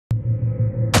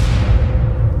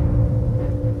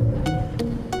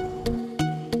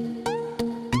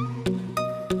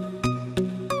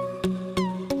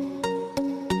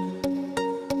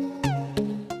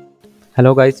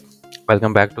Hello guys,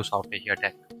 welcome back to Soft Asia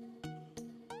Tech.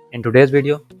 In today's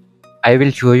video, I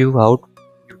will show you how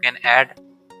you can add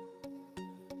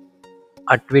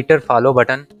a Twitter follow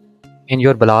button in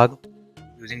your blog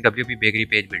using WPBakery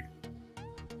page builder.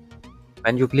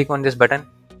 When you click on this button,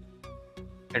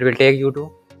 it will take you to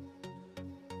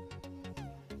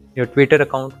your Twitter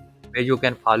account where you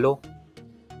can follow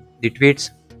the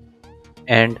tweets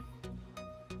and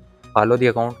follow the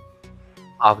account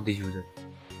of the user.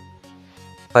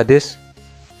 For this,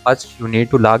 first you need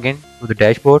to log in to the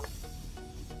dashboard.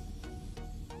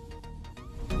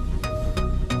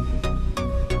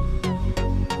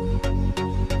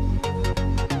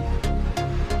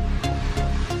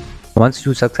 Once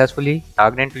you successfully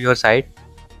logged into your site,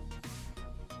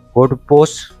 go to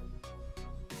posts,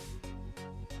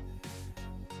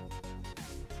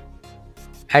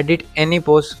 edit any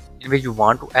post in which you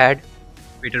want to add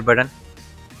Twitter button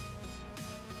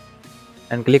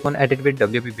and click on edit with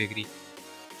WPBakery.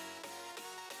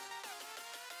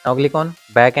 Now click on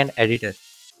backend editor.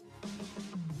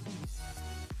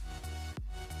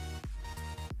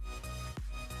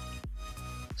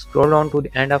 Scroll down to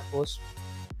the end of post.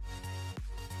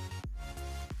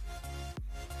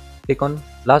 Click on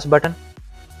plus button.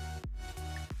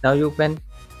 Now you can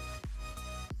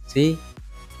see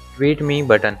tweet me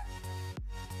button.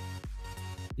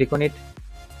 Click on it.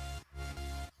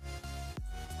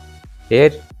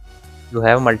 Here you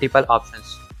have multiple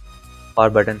options for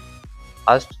button.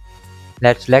 First,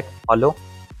 let's select follow,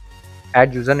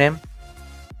 add username,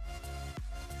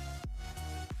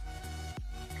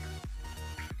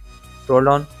 scroll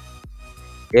down.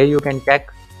 Here you can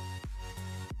check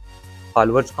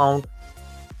followers count.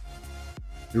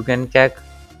 You can check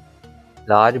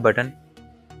large button.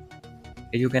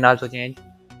 Here you can also change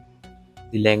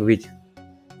the language.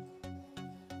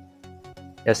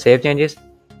 Just save changes,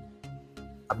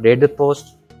 update the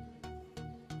post,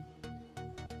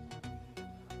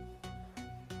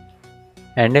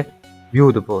 and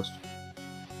view the post.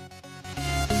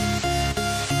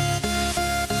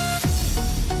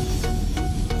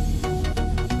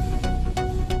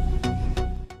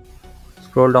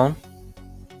 Scroll down.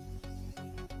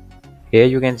 Here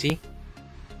you can see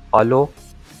follow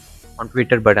on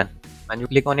Twitter button. When you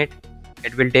click on it,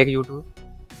 it will take you to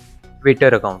Twitter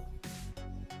account.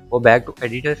 Go back to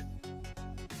editor.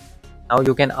 Now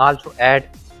you can also add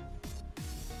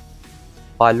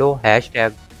follow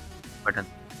hashtag button.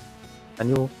 When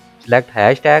you select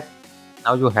hashtag,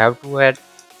 now you have to add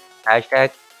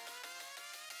hashtag.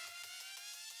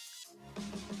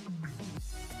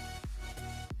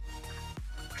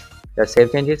 Just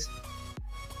save changes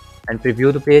and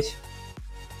preview the page.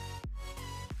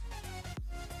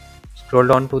 Scroll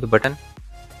down to the button.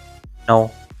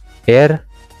 Now here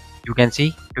you can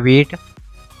see tweet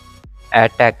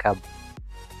at tag hub.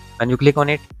 When you click on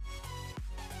it,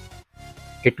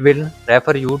 it will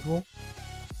refer you to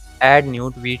add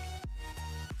new tweet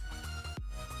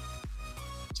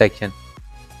section.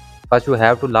 First you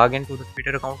have to log into the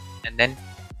Twitter account and then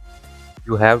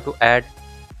you have to add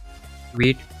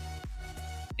tweet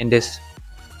in this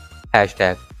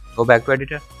hashtag. Go back to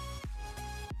editor.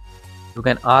 You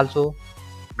can also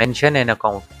mention an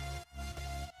account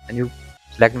and you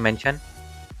select mention,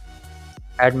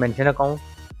 add mention account,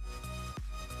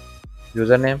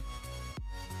 username,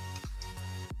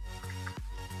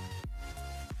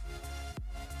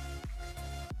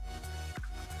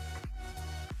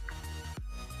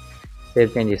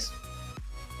 save changes.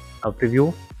 Now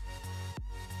preview.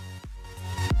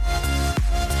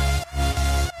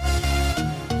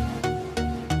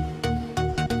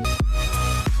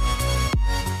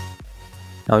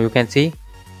 Now you can see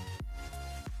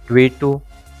tweet to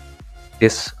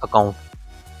this account.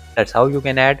 That's how you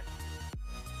can add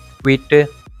tweet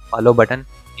follow button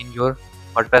in your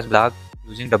WordPress blog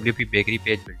using WPBakery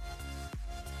page builder.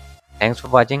 Thanks for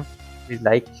watching. Please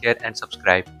like, share and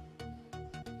subscribe.